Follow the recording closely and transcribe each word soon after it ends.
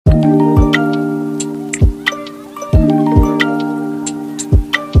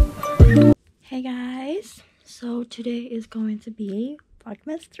today is going to be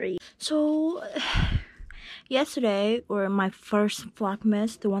Vlogmas 3. So yesterday, or my first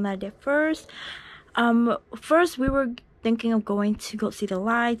Vlogmas, the one that I did first, first we were thinking of going to go see the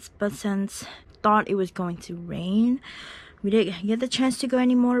lights, but since thought it was going to rain, we didn't get the chance to go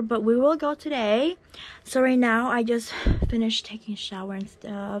anymore, but we will go today. So right now I just finished taking a shower and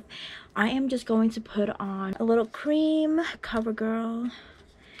stuff. I am just going to put on a little cream, CoverGirl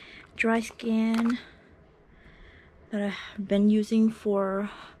dry skin that I've been using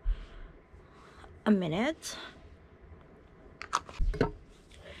for a minute.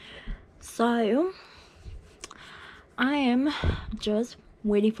 So I am just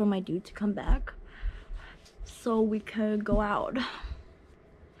waiting for my dude to come back so we could go out.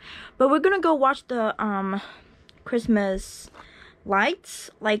 But we're gonna go watch the Christmas lights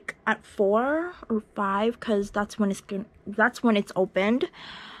like at 4 or 5 because that's when it's opened.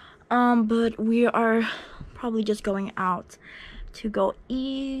 But we are probably just going out to go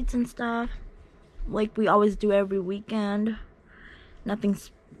eat and stuff like we always do every weekend. Nothing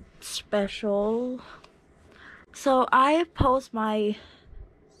special. So I post my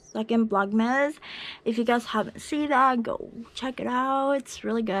second Vlogmas. If you guys haven't seen that, go check it out. It's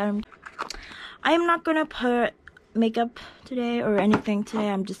really good. I am not gonna put makeup today or anything today.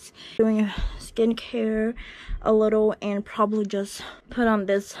 I'm just doing a skincare a little and probably just put on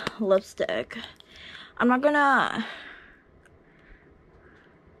this lipstick. I'm not gonna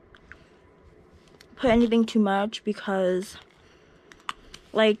put anything too much because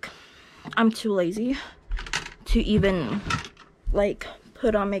like I'm too lazy to even like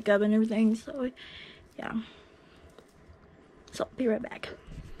put on makeup and everything. So yeah, so I'll be right back.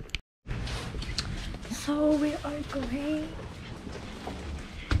 So we are going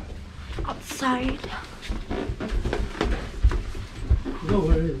outside. No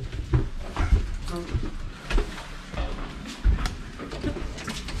worries.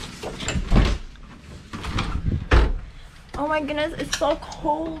 Oh my goodness, it's so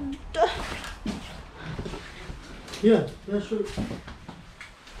cold. Yeah, that's true.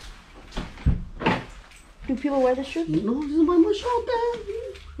 Do people wear this shirt? No, this is my shop,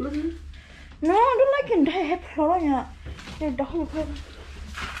 Look at it. No, I don't like it. I have problem.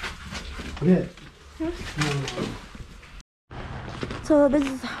 Yeah. So this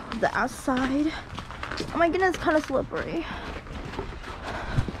is the outside. Oh my goodness, it's kind of slippery.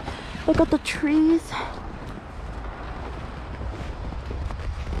 Look at the trees.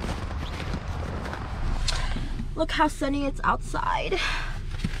 Look how sunny it's outside.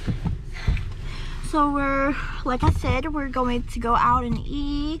 So we're, like I said, we're going to go out and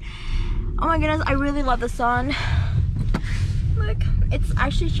eat. Oh my goodness, I really love the sun. Look, it's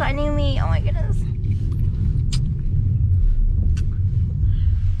actually shining me. Oh my goodness.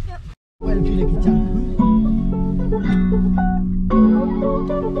 Yep. Can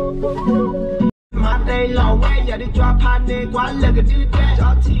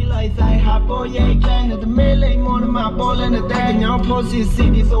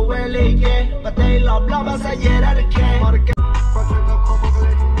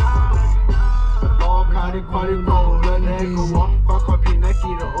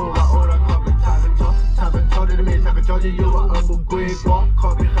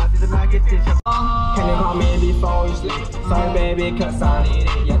you call me before you sleep? Sorry baby, cause I need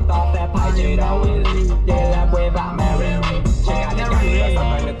it. You thought that pie did always yeah, that way about Mary. Check out the guy,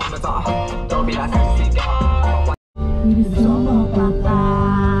 something to come talk. Don't be that sexy girl.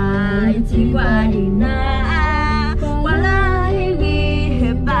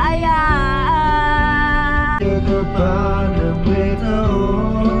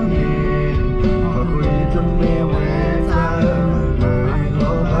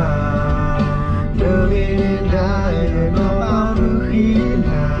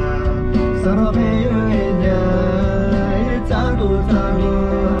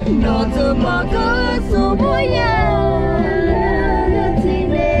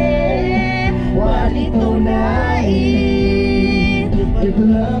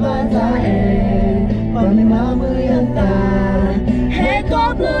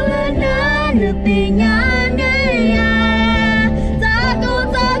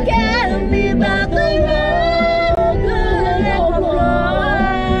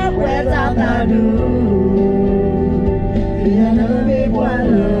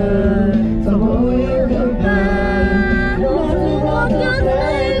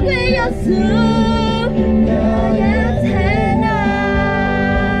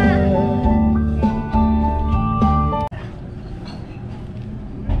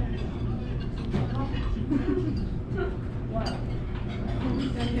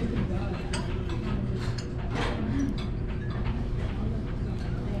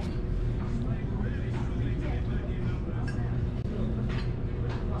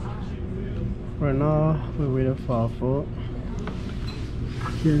 Right now, we're waiting for our food.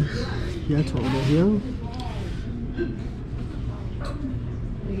 Yes, here to order here.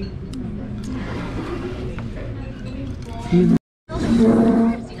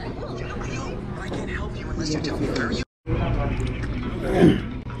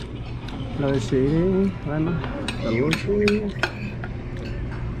 Let's see, right now, the groceries.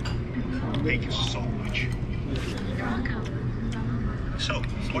 Thank you so much. You're welcome. So,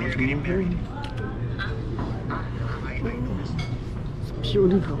 when are you getting married? It's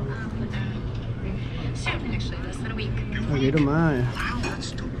beautiful. Soon, actually, less than a week. Okay, don't mind. Wow,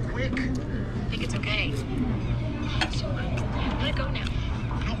 that's too quick. I think it's okay. So, let go now.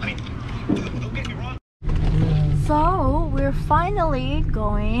 No, I mean, don't get me wrong. So we're finally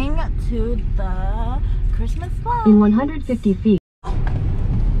going to the Christmas lights. In 150 feet.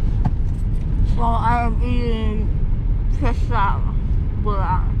 So I am eating pizza.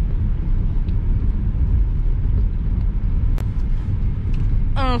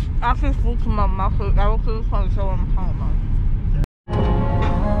 And it's actually full to my mouth. I will keep on showing how much.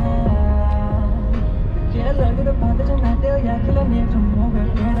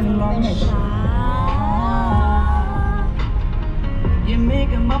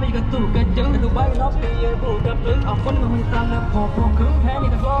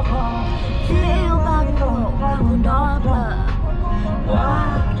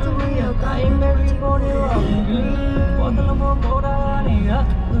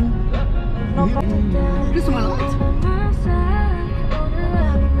 This one lights.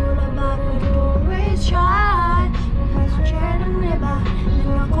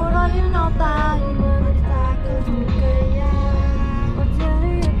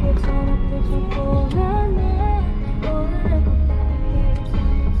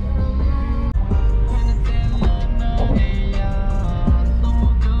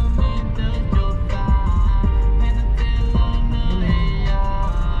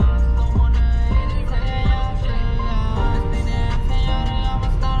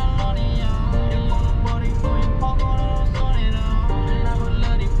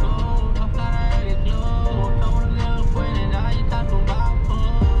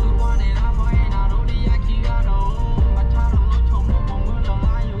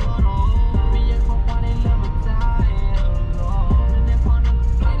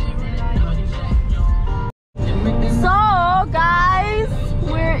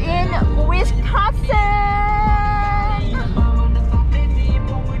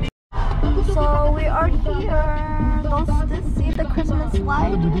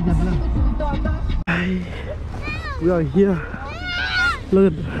 We are here.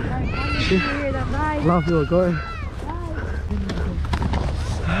 Look at see? A lot of people are going.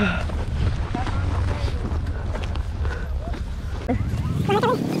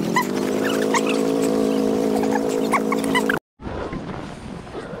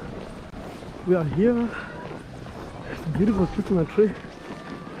 We are here. It's a beautiful Christmas tree.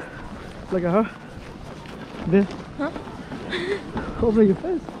 Look at her. There. Huh? Over your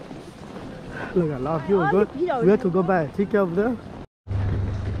face. Look at a lot of people are going. We have to go back. Take care of them.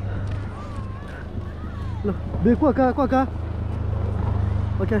 Look, big quack. Okay.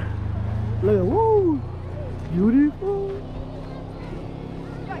 Look at whoa. Beautiful.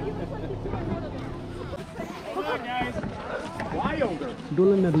 Come on, guys. Wilder.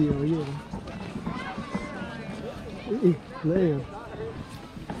 Don't let me be here. There.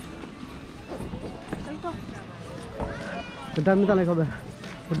 The time is like over.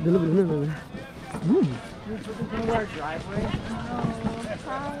 But the look is not. Driveway.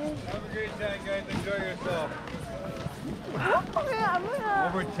 Have a great time, guys. Enjoy yourself.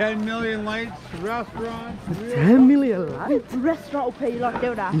 Over 10 million lights, restaurants. 10 million lights? Restaurant okay like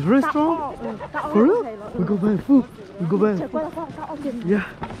đều đã. Is restaurant? For real? We go buy food. We go buy food. Yeah,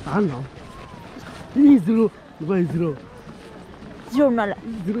 I don't know. Zero. We buy zero. Zero nào lại.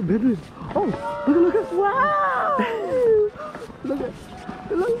 Zero bedroom. Oh, look at. Wow. Look at.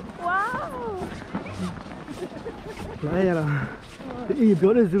 Wow.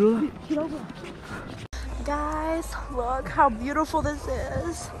 Guys, look how beautiful this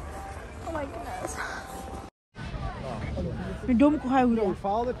is. Oh my goodness.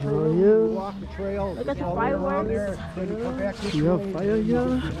 Follow the trail, walk the trail. Look at the fireworks. We have fire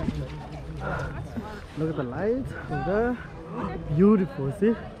here. Look at the lights over there. Beautiful,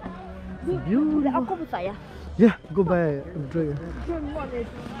 see? It's beautiful. Yeah, go buy a drink.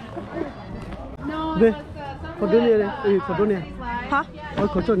 No, Đây, it was có đứa này đây, có đứa này. Hả?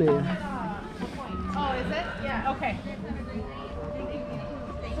 Có chỗ này. Oh, is it? Yeah, okay.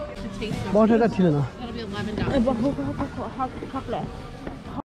 Bao nhiêu đã tiền nào? It'll be $11.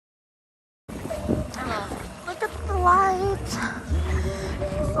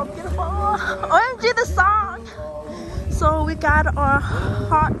 changing the song. So we got our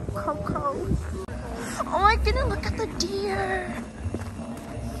hot cocoa. Oh my goodness, look at the deer.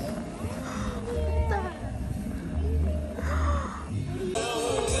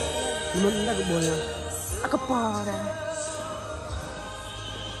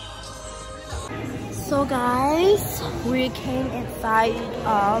 So guys, we came inside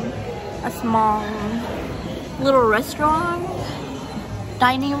a small little restaurant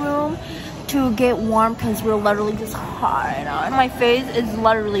dining room to get warm because we're literally just hot right now and my face is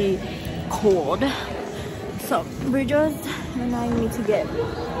literally cold. So we're just and I need to get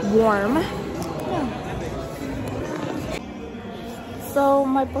warm. Yeah. So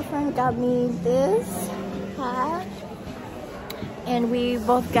my boyfriend got me this hat and we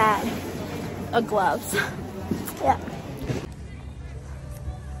both got gloves. Yeah.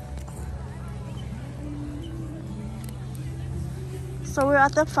 So we're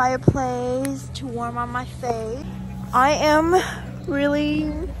at the fireplace to warm up my face. I am really,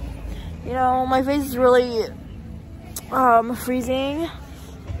 you know, my face is really freezing,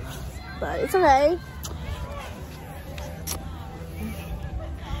 but it's okay.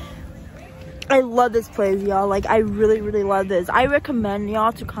 I love this place, y'all. Like, I really, really love this. I recommend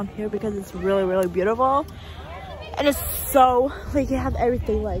y'all to come here because it's really, really beautiful. And it's so, like, you have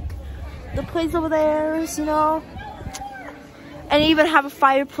everything, like, the place over there, you know. And even have a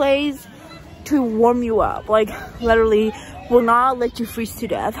fireplace to warm you up. Like, literally, will not let you freeze to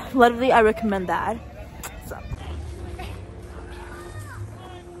death. Literally, I recommend that. So.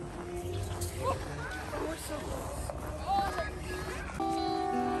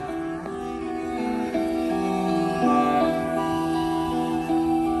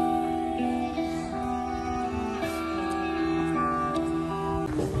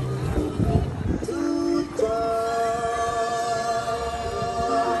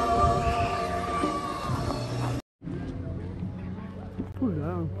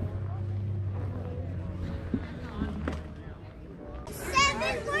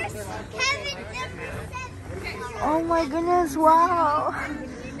 Oh my goodness, wow.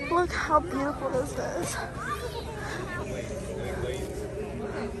 Look how beautiful this is.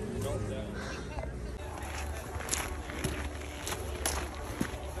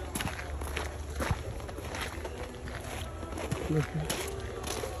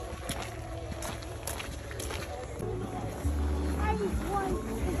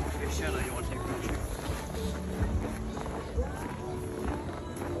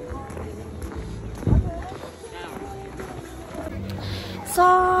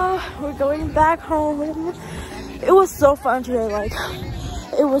 So we're going back home. It was so fun today. Like,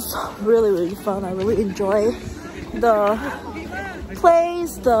 it was really, really fun. I really enjoy the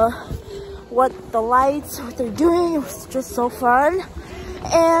place, the lights, what they're doing. It was just so fun,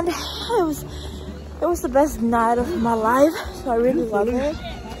 and it was the best night of my life. So I really love it.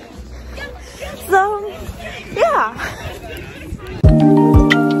 So yeah.